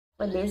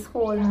For this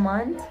whole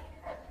month,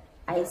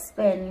 I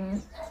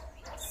spent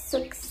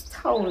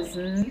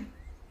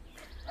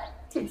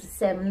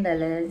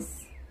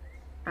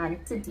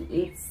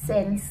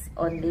 $6,037.38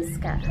 on this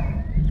car.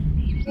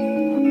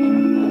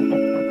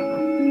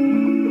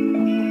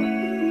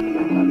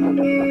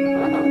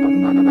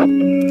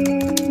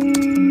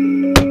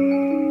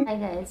 Hi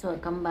guys,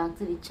 welcome back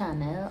to the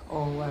channel,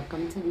 or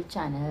welcome to the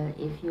channel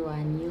if you are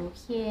new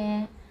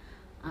here.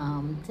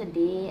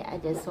 Today I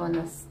just want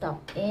to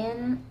stop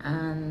in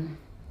and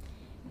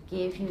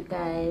give you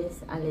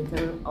guys a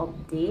little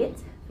update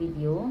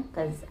video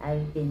because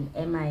I've been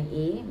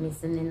MIA,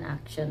 missing in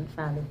action,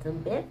 for a little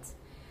bit.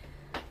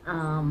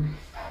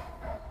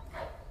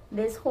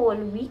 This whole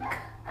week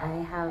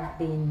I have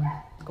been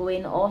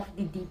going off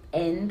the deep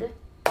end,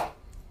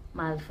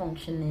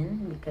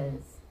 malfunctioning,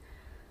 because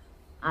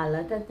a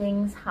lot of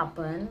things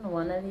happen.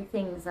 One of the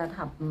things that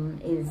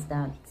happened is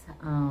that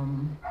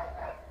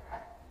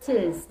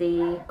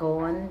Tuesday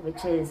gone,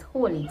 which is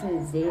Holy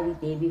Tuesday, the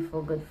day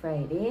before Good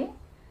Friday,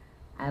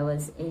 I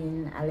was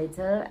in a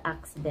little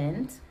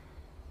accident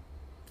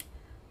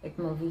with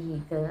my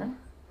vehicle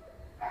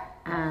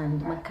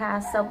and my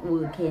car stopped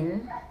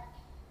working.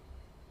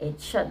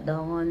 It shut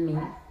down on me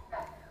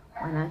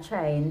when I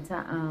tried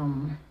to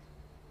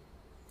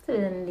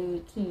turn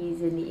the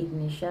keys in the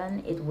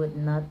ignition. It would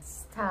not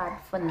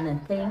start for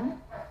nothing.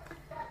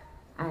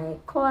 I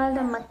called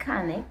a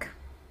mechanic.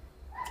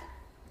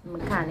 The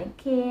mechanic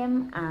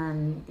came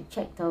and they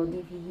checked out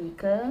the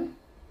vehicle.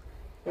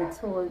 They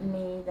told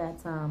me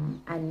that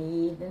I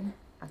need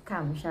a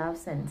camshaft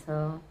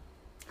sensor,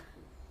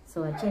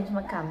 so I changed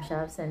my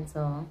camshaft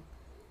sensor.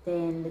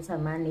 Then they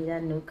told me I need a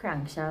new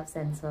crankshaft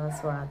sensor,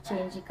 so I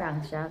changed the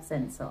crankshaft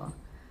sensor.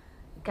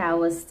 The car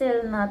was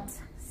still not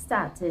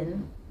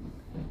starting.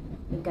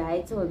 The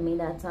guy told me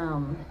that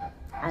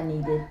I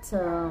needed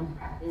to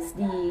is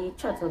the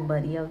throttle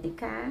body of the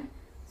car,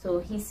 so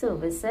he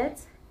serviced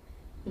it.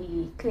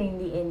 He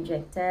cleaned the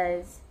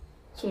injectors,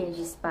 changed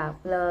the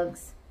spark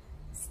plugs.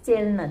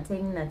 Still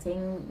nothing,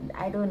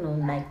 I don't know,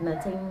 like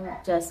nothing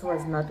just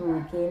was not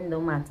working. No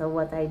matter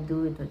what I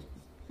do, it was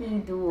he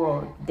do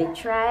or they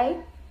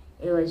try,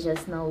 it was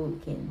just not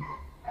working.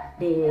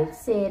 They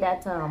say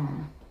that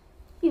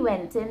he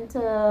went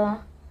into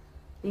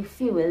the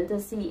fuel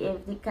to see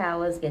if the car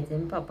was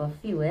getting proper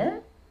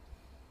fuel,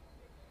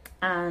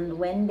 and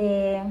when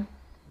they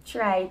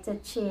tried to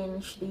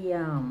change the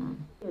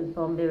fuel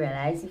pump, they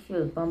realized the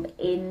fuel pump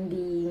in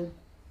the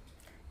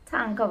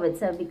tank of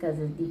itself, because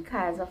the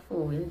car is a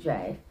four-wheel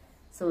drive,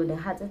 so they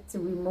had to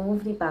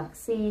remove the back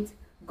seat,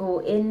 go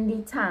in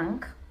the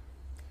tank,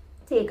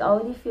 take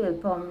out the fuel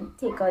pump,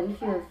 take out the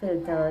fuel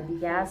filter. The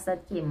gas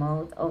that came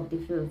out of the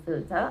fuel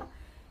filter,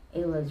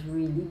 it was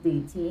really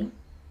dirty,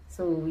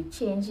 so we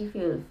changed the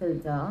fuel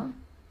filter,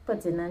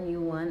 put in a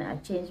new one. I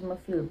changed my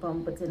fuel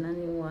pump, put in a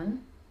new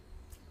one.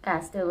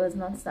 Car still was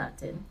not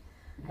starting.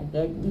 I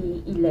get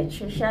the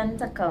electrician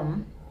to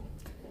come.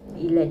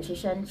 The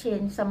electrician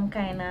changed some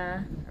kind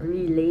of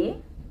relay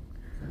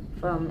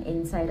from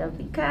inside of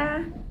the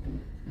car,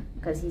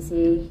 because he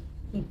say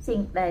he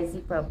think that is the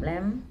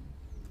problem.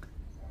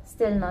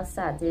 Still not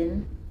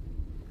starting.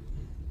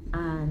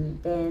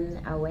 And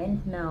then I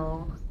went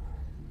now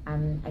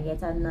and I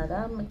get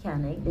another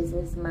mechanic. This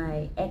is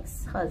my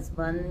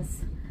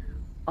ex-husband's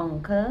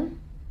uncle,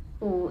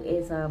 who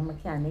is a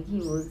mechanic.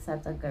 He works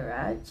at a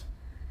garage,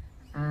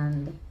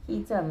 and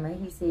he told me,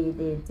 he said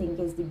they think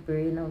it's the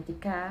brain of the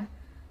car.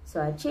 So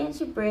I changed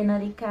the brain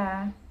of the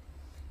car.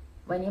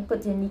 When you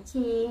put in the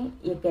key,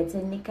 you get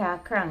in the car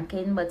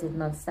cranking, but it's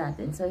not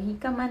starting. So he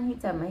come and he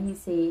tell me, he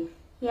say,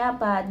 he had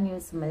bad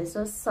news to me. This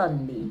was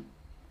Sunday.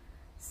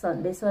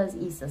 This was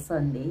Easter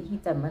Sunday. He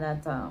told me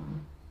that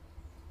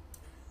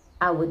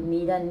I would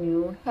need a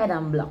new head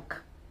and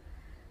block.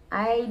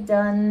 I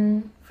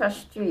done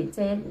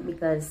frustrated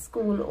because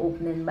school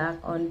opening back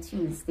on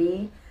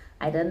Tuesday.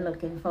 I done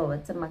looking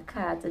forward to my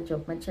car to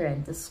drop my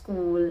children to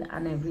school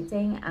and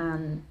everything,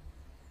 and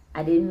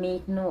I didn't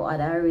make no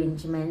other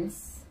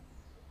arrangements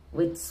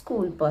with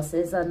school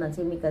buses or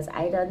nothing, because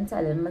I done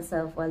telling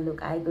myself, well,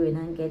 look, I go in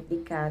and get the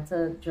car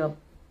to drop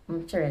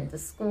my children to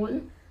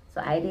school.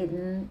 So I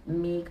didn't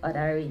make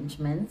other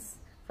arrangements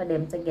for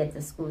them to get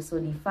to school. So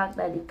the fact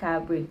that the car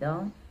broke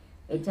down,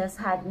 it just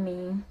had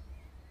me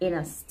in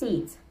a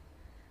state.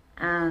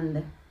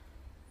 And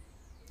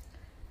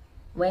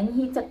when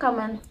he to come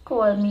and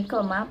call me,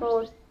 come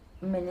about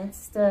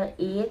minutes to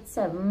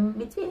 7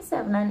 between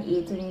 7 and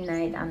 8 in the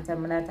night, and tell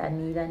me that I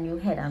need a new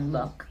head and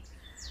block.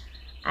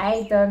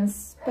 I done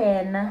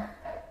spend,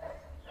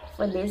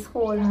 for this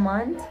whole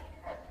month,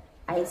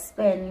 I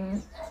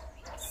spent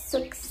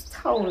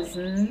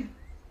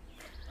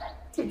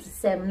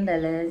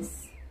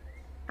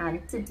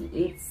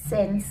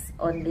 $6,037.38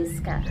 on this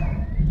car.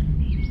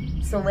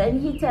 So when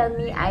he tell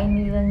me I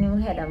need a new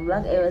head and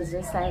block, it was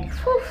just like,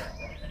 whew,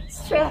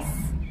 stress.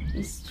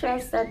 The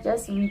stress that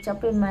just reached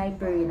up in my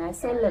brain. I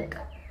said, look,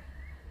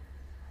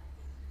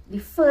 the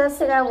first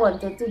thing I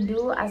wanted to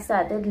do, I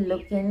started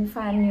looking for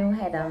a new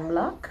head and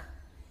block.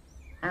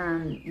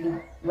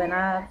 and when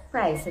I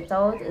price it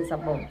out, it's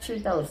about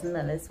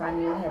 $3,000 for a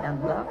new head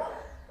and block.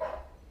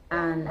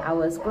 And I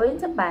was going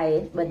to buy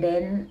it, but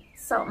then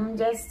something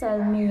just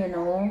tell me, you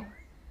know,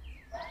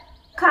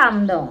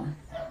 calm down.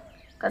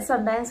 Because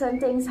sometimes when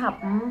things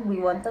happen, we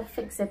want to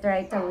fix it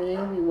right away.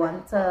 We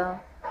want to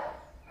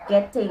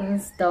get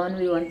things done.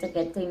 We want to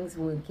get things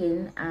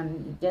working,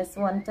 and you just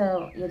want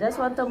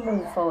to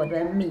move forward.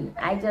 Well, me,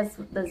 I just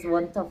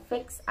want to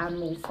fix and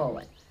move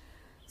forward.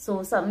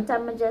 So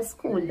sometimes I just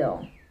cool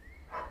down,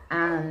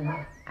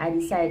 and I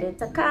decided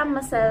to calm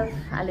myself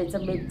a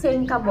little bit,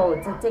 think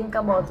about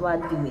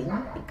what I'm doing.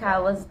 The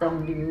car was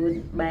down the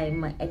road by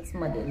my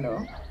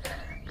ex-mother-in-law,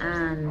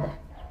 and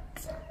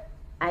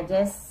I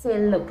just say,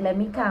 look, let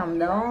me calm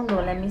down,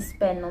 don't let me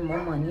spend no more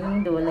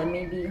money, don't let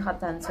me be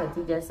hot and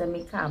sweaty, just let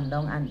me calm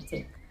down and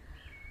think.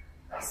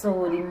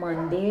 So the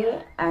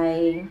Monday,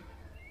 I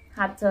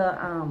had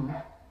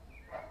to,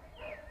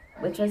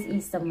 which was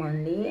Easter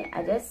Monday,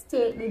 I just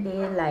take the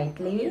day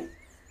lightly,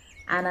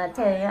 and I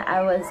tell you,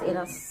 I was in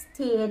a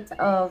state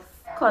of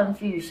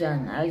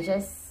confusion. I was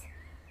just,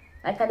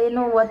 like, I didn't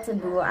know what to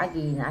do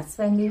again. I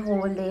spent the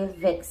whole day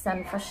vexed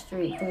and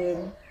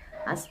frustrated.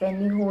 I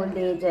spend the whole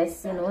day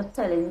just, you know,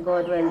 telling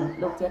God, well,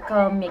 look, you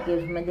come, you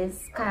give me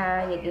this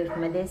car, you give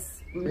me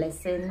this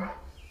blessing.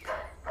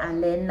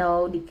 And then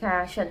now the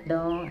car shut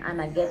down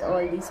and I get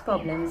all these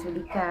problems with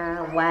the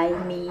car. Why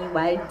me?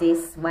 Why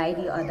this? Why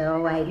the other?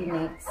 Why the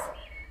next?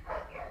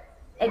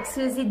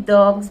 Excuse the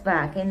dogs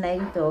barking,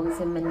 like the dogs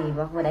in my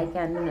neighborhood. I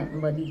can't do nothing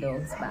but the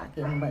dogs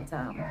barking. But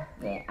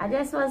yeah, I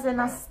just was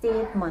in a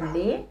state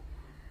Monday.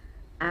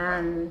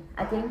 And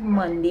I think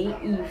Monday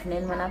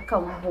evening when I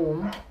come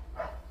home,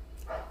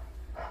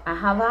 I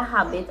have a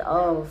habit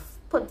of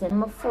putting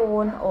my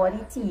phone or the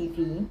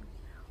TV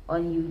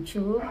on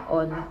YouTube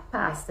on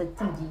Pastor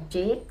T.D.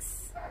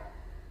 Jakes,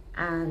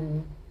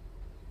 and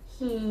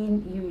he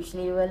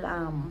usually will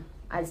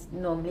I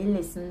normally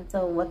listen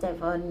to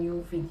whatever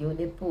new video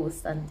they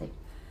post and things.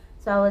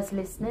 So I was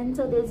listening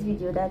to this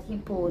video that he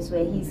posted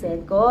where he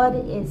said God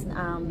is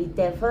the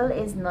devil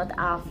is not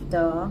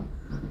after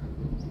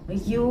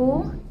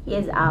you, he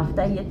is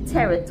after your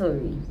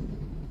territory.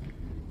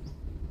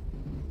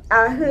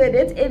 I heard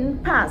it in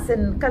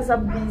passing because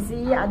I'm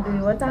busy and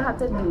doing what I had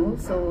to do.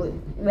 So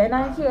when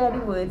I hear the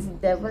words, the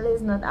devil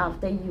is not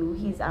after you,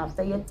 he's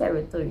after your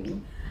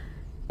territory,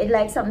 it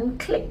like something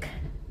click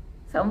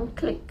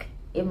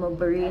in my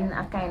brain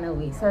a kind of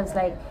way. So it's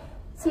like,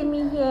 see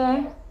me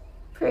here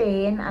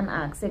praying and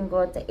asking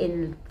God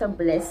to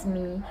bless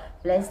me,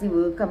 bless the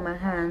work of my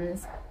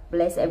hands,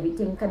 bless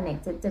everything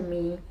connected to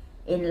me,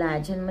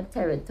 enlarging my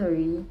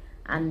territory.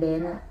 And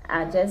then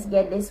I just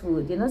get this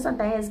word. You know,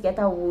 sometimes you get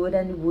a word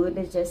and the word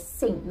is just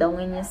sink down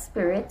in your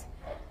spirit.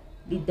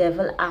 The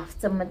devil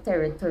after my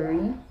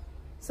territory.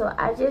 So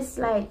I just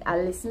like, I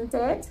listen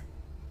to it.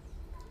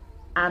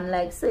 And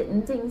like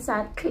certain things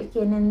start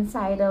clicking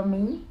inside of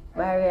me.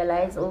 Where I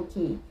realize,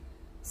 okay,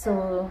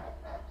 so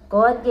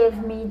God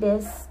gave me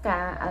this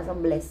car as a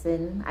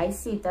blessing. I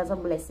see it as a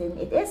blessing.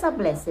 It is a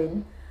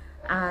blessing.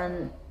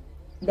 And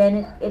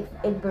then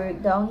it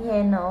broke down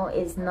here now.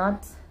 It's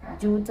not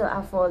due to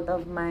a fault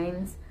of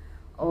mine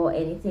or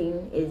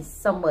anything. Is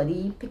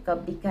somebody pick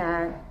up the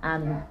car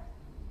and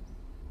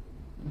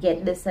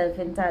get themselves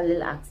into a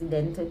little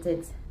accident with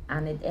it,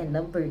 and it end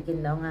up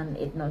breaking down and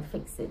it not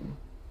fixing.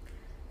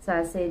 So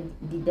I said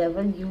the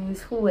devil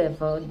used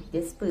whoever,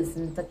 this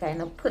person, to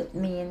kind of put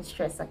me in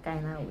stress a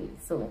kind of way.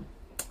 So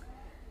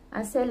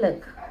I said,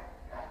 look,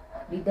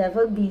 the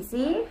devil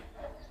busy.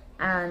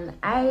 And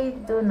I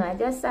don't know, I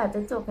just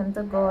started talking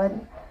to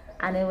God,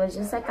 and it was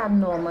just like a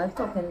normal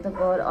talking to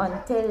God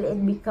until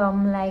it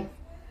become like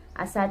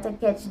I started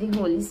to catch the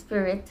Holy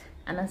Spirit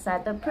and I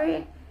started to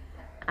pray.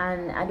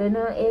 And I don't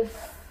know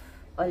if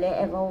Ole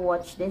ever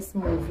watched this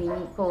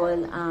movie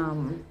called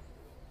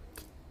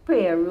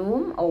Prayer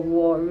Room or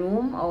War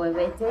Room or whatever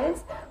it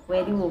is,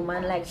 where the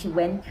woman, like, she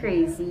went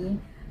crazy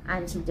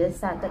and she just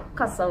started to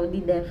cuss out the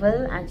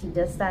devil, and she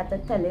just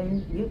started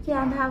telling, you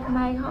can't have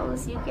my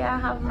house, you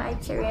can't have my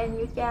children,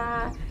 you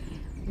can't have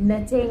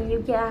nothing,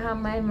 you can't have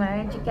my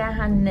marriage, you can't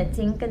have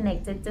nothing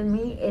connected to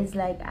me. It's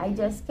like I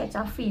just catch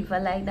a fever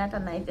like that,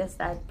 and I just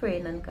start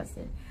praying and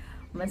cussing.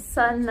 My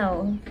son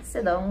now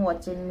sit down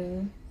watching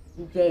me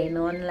going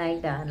on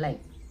like that,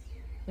 like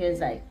he was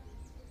like,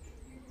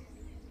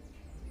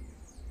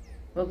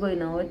 we're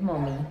going on with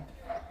mommy.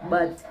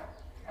 But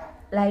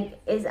like,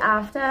 it's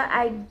after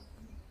I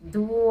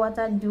do what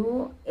I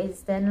do,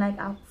 is then like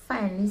I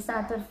finally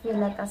start to feel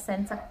like a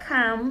sense of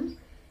calm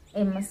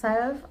in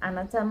myself, and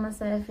I tell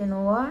myself, you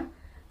know what,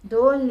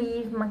 don't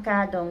leave my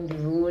car down the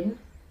road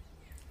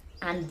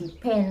and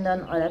depend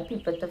on other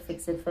people to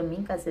fix it for me,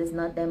 because it's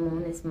not their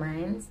own, it's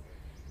mine.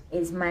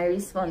 It's my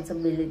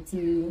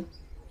responsibility.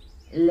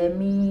 Let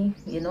me,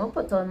 you know,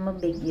 put on my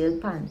big girl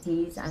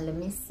panties and let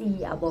me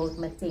see about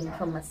my thing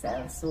for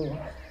myself. So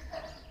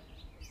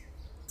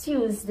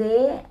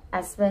Tuesday,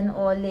 I spent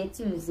all day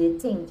Tuesday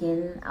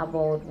thinking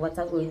about what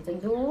I'm going to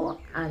do,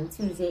 and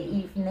Tuesday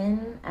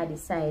evening I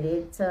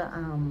decided to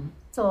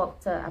talk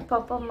to a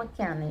proper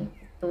mechanic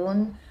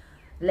Don't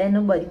let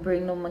nobody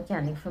bring no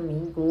mechanic for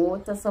me. Go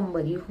to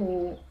somebody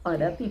who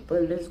other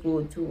people just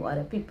go to.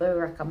 Other people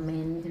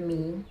recommend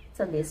me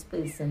to this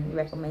person,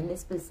 recommend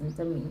this person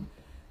to me.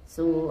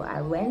 So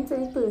I went to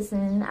the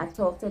person, I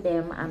talked to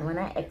them, and when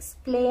I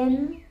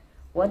explained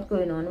what's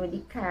going on with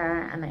the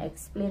car and I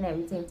explained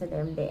everything to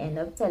them, they end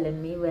up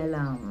telling me,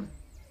 well,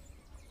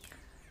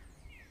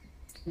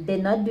 they're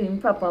not doing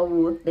proper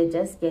work, they're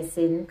just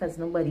guessing because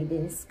nobody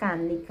didn't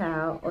scan the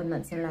car or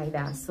nothing like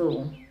that.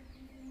 So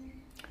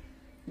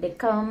they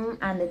come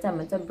and they tell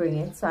me to bring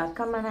it. So I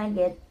come and I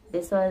get,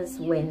 this was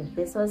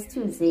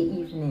Tuesday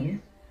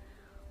evening.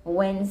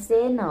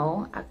 Wednesday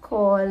now, I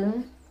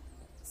call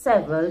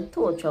several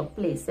tow truck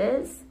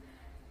places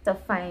to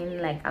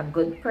find like a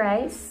good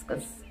price,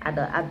 because I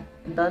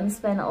don't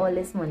spend all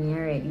this money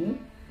already,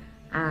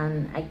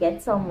 and I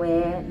get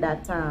somewhere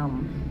that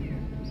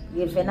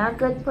giving a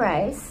good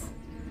price,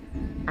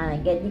 and I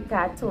get the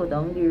car towed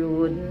down the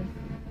road.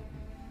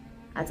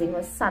 I think it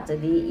was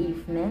Saturday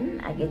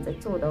evening. I get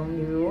it towed down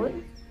the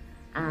road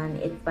and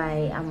it by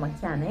a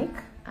mechanic.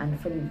 And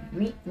for the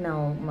week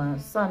now, my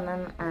son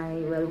and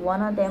I, well,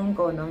 one of them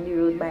going down the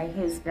road by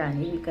his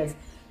granny, because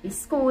the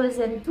school is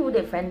in two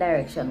different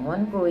directions.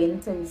 One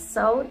going to the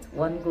south,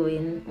 one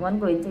going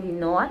to the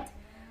north,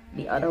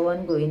 the other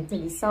one going to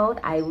the south.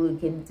 I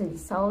working to the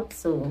south,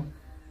 so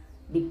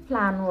the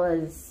plan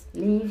was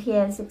leave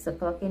here at 6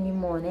 o'clock in the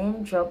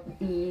morning, drop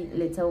the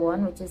little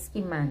one, which is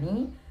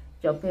Kimani,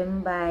 drop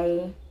him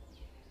by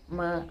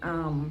my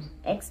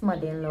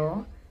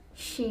ex-mother-in-law.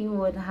 He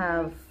would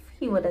have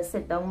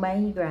sit down by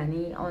his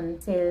granny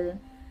until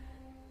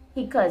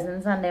his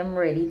cousins and them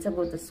ready to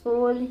go to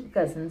school. His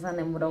cousins and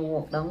them would have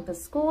walked down to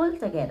school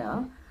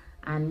together,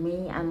 and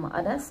me and my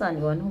other son,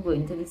 the one who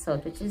going to the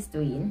south, which is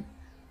Dwayne,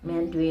 me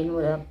and Dwayne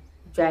would have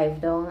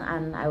drive down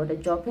and I would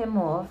have drop him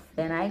off.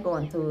 Then I go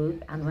on to work,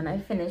 and when I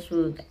finish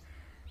work,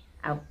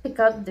 I'll pick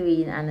up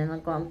Dwayne and then I'll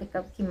go and pick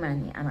up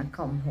Kimani and I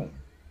come home.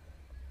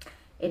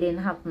 It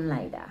didn't happen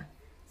like that.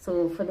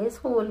 So for this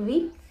whole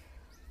week,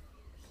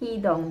 he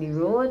down the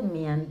road,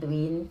 me and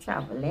Dwayne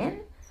traveling,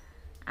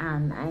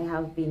 and I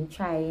have been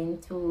trying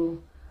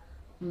to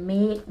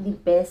make the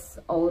best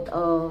out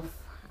of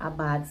a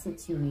bad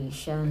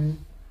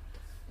situation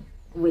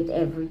with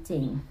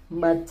everything.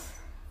 But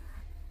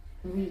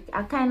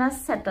I kind of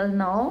settled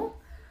now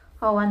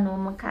how I know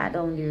my car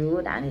down the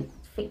road and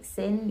it's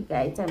fixing. The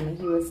guy told me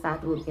he will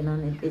start working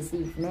on it this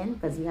evening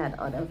because he had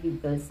other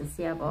vehicles to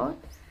see about,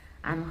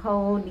 and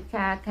how the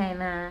car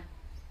kind of,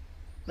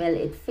 well,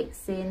 it's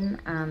fixing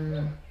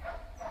and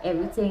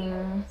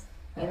everything,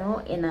 you know,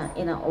 in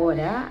a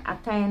order. I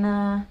kind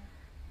of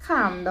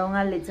calm down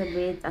a little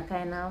bit. I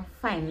kind of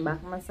find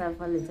back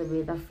myself a little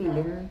bit. I'm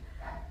feeling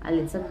a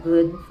little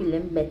good,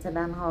 feeling better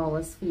than how I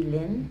was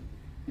feeling,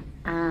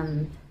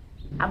 and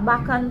I'm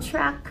back on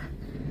track.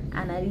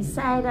 And I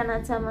decide and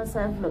I tell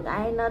myself, look,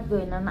 I'm not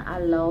going to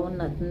allow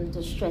nothing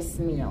to stress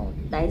me out.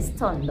 That is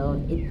turned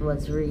out. It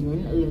was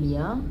raining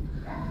earlier,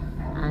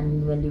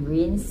 and well, the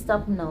rain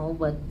stopped now,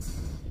 but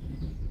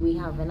we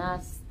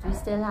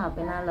still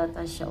having a lot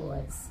of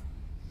showers.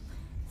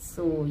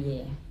 So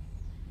yeah,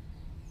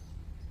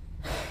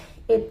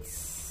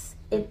 it's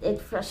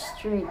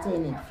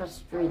frustrating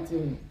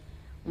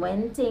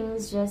when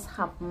things just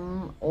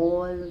happen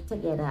all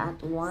together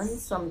at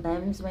once.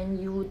 Sometimes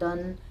when you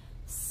don't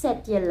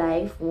set your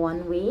life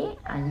one way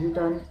and you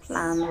don't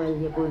plan, well,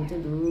 you're going to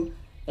do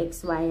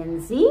X, Y,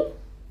 and Z,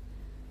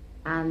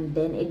 and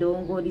then it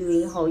don't go the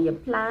way how you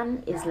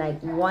plan. It's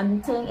like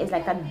one thing, it's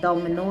like a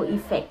domino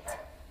effect.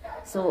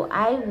 So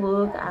I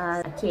work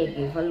as a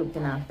caregiver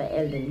looking after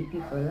elderly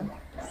people,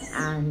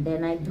 and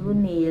then I do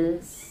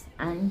nails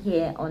and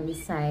hair on the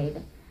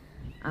side.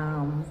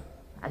 I'm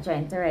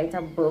trying to write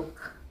a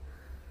book.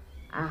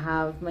 I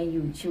have my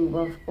YouTube,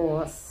 of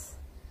course.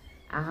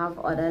 I have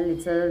other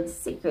little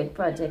secret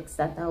projects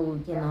that I'm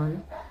working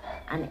on,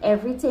 and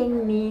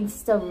everything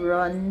needs to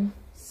run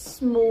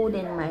smooth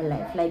in my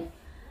life. Like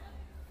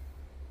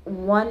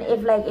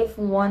if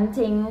one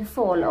thing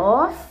fall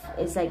off,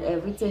 it's like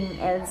everything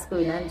else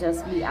going to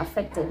just be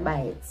affected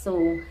by it.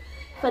 So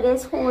for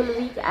this whole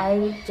week,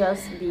 I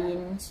just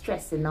been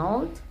stressing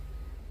out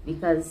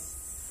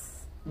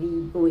because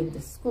we going to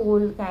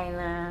school kind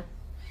of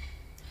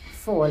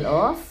fall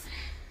off,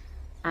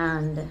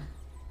 and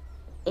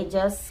it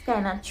just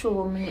kind of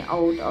threw me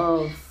out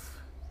of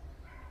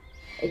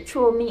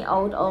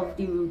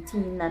the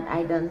routine that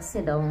I done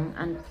sit down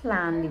and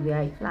plan the way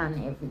I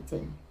plan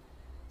everything.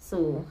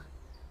 So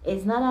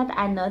it's not that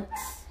I'm not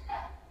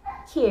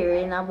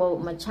caring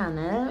about my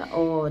channel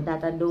or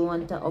that I don't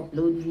want to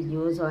upload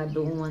videos or I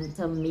don't want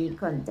to make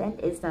content.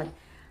 It's that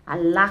I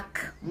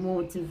lack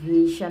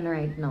motivation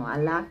right now. I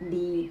lack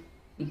the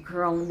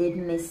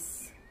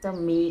groundedness to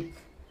make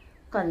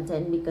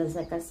content, because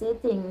like I say,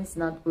 things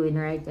not going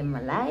right in my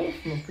life,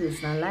 my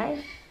personal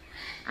life,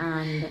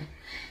 and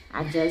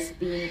I just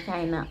been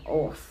kind of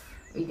off,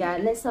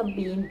 regardless of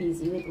being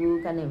busy with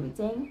work and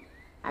everything.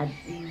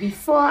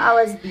 Before I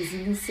was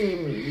busy the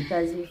same way,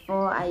 because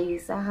before I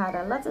used to had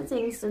a lot of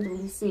things to do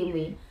the same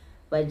way,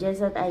 but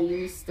just that I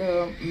used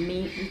to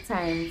make the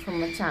time for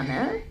my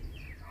channel.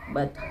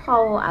 But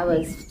how I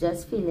was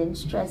just feeling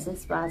stressed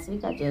this past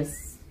week, I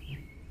just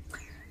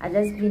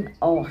been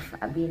off.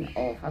 I've been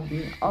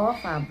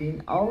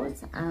out,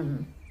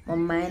 and my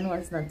mind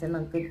was not in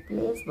a good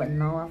place. But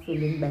now I'm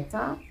feeling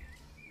better.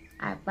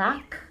 I'm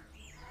back,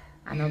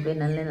 and I'm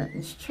gonna let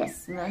it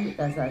stress me,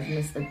 because as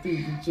Mr.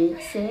 TD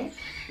Jakes say,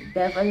 the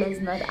devil is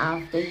not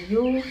after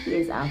you, he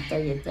is after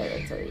your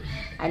territory.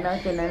 I'm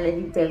not gonna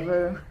let the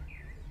devil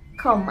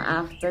come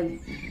after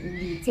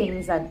the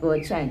things that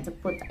God trying to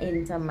put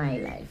into my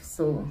life.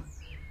 So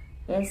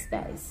yes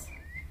guys,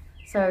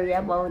 sorry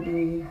about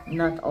the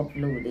not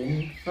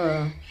uploading for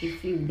a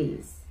few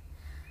days.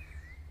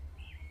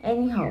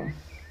 Anyhow,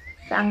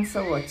 thanks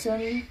for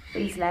watching.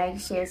 Please like,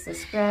 share,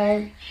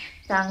 subscribe.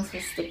 Thanks for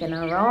sticking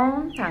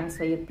around. Thanks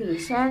for your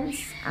patience,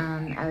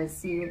 and I will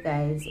see you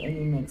guys in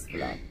the next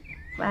vlog.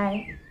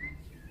 Bye.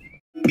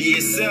 Be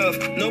yourself,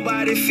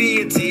 nobody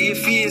fear till you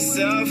fear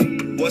yourself.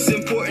 What's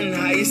important,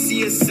 how you see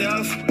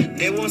yourself.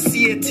 They won't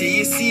see it till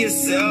you see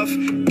yourself.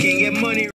 Can't get money.